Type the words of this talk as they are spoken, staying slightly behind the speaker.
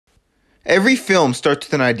Every film starts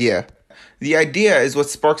with an idea. The idea is what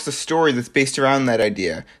sparks the story that's based around that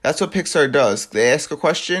idea. That's what Pixar does. They ask a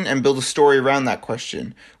question and build a story around that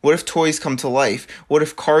question. What if toys come to life? What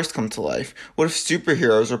if cars come to life? What if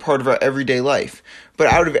superheroes are part of our everyday life? But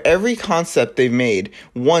out of every concept they've made,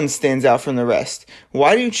 one stands out from the rest.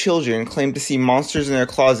 Why do children claim to see monsters in their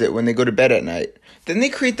closet when they go to bed at night? Then they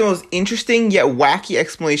create the most interesting yet wacky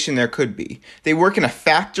explanation there could be. They work in a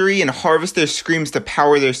factory and harvest their screams to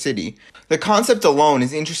power their city. The concept alone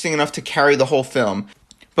is interesting enough to carry the whole film.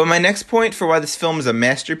 But my next point for why this film is a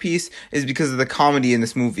masterpiece is because of the comedy in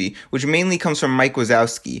this movie, which mainly comes from Mike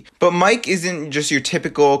Wazowski. But Mike isn't just your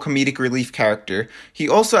typical comedic relief character. He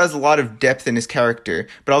also has a lot of depth in his character,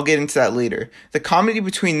 but I'll get into that later. The comedy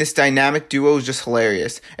between this dynamic duo is just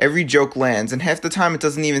hilarious. Every joke lands, and half the time it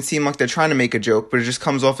doesn't even seem like they're trying to make a joke, but it just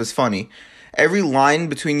comes off as funny. Every line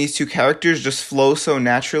between these two characters just flows so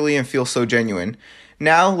naturally and feels so genuine.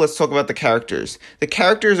 Now, let's talk about the characters. The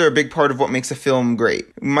characters are a big part of what makes a film great.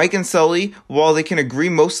 Mike and Sully, while they can agree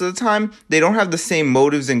most of the time, they don't have the same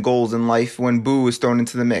motives and goals in life when Boo is thrown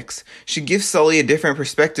into the mix. She gives Sully a different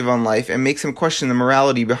perspective on life and makes him question the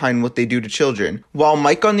morality behind what they do to children. While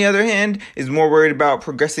Mike, on the other hand, is more worried about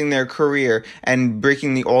progressing their career and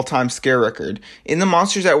breaking the all-time scare record. In the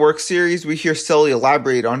Monsters at Work series, we hear Sully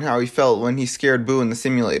elaborate on how he felt when he scared Boo in the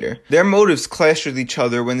simulator. Their motives clash with each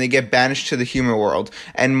other when they get banished to the human world.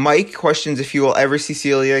 And Mike questions if he will ever see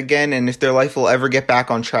Celia again and if their life will ever get back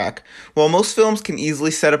on track. While most films can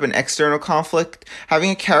easily set up an external conflict, having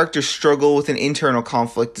a character struggle with an internal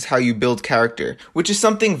conflict is how you build character, which is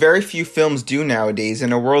something very few films do nowadays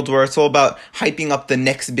in a world where it's all about hyping up the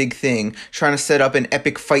next big thing, trying to set up an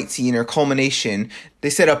epic fight scene or culmination. They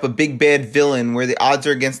set up a big bad villain where the odds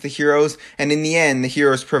are against the heroes, and in the end, the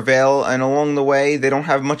heroes prevail, and along the way, they don't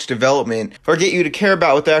have much development or get you to care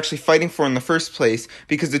about what they're actually fighting for in the first place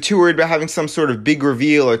because they're too worried about having some sort of big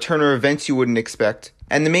reveal or turn of events you wouldn't expect.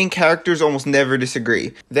 And the main characters almost never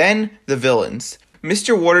disagree. Then, the villains.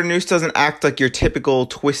 Mr. Waternoose doesn't act like your typical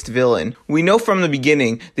twist villain. We know from the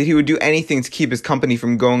beginning that he would do anything to keep his company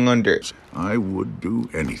from going under. I would do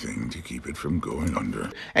anything to keep it from going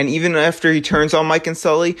under. And even after he turns on Mike and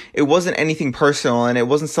Sully, it wasn't anything personal and it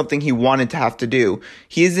wasn't something he wanted to have to do.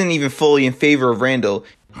 He isn't even fully in favor of Randall.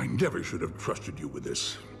 I never should have trusted you with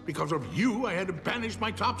this. Because of you, I had to banish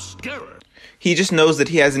my top scarer. He just knows that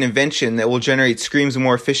he has an invention that will generate screams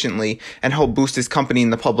more efficiently and help boost his company in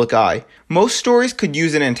the public eye. Most stories could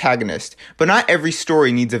use an antagonist, but not every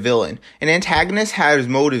story needs a villain. An antagonist has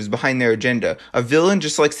motives behind their agenda. A villain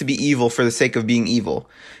just likes to be evil for the sake of being evil.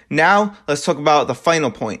 Now, let's talk about the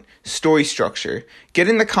final point, story structure.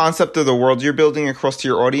 Getting the concept of the world you're building across to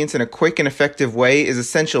your audience in a quick and effective way is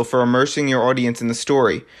essential for immersing your audience in the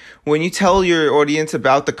story. When you tell your audience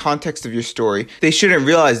about the context of your story, they shouldn't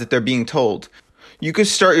realize that they're being told. You could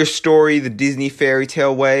start your story the Disney fairy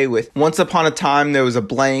tale way with once upon a time there was a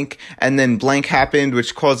blank and then blank happened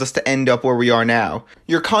which caused us to end up where we are now.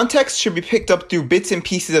 Your context should be picked up through bits and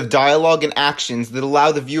pieces of dialogue and actions that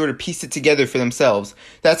allow the viewer to piece it together for themselves.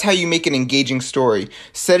 That's how you make an engaging story.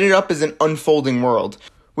 Set it up as an unfolding world,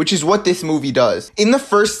 which is what this movie does. In the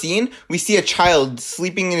first scene, we see a child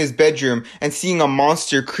sleeping in his bedroom and seeing a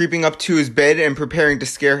monster creeping up to his bed and preparing to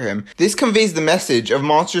scare him. This conveys the message of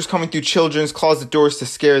monsters coming through children's closet doors to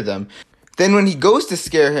scare them. Then when he goes to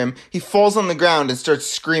scare him, he falls on the ground and starts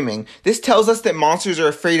screaming. This tells us that monsters are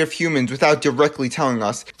afraid of humans without directly telling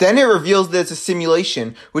us. Then it reveals that it's a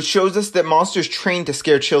simulation, which shows us that monsters train to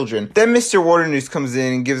scare children. Then Mr. Waternoose comes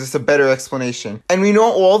in and gives us a better explanation. And we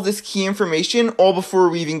know all this key information all before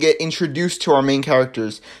we even get introduced to our main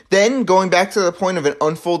characters. Then, going back to the point of an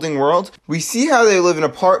unfolding world, we see how they live in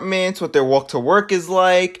apartments, what their walk to work is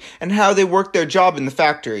like, and how they work their job in the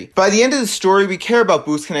factory. By the end of the story, we care about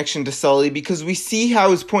Boo's connection to Sully because we see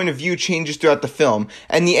how his point of view changes throughout the film,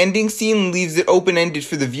 and the ending scene leaves it open-ended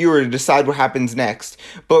for the viewer to decide what happens next,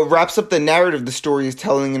 but wraps up the narrative the story is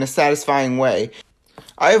telling in a satisfying way.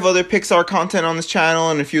 I have other Pixar content on this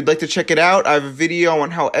channel, and if you'd like to check it out, I have a video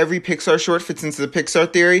on how every Pixar short fits into the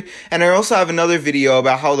Pixar theory, and I also have another video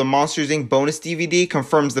about how the Monsters, Inc. bonus DVD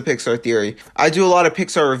confirms the Pixar theory. I do a lot of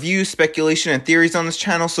Pixar reviews, speculation, and theories on this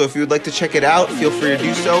channel, so if you would like to check it out, feel free to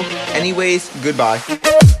do so. Anyways, goodbye.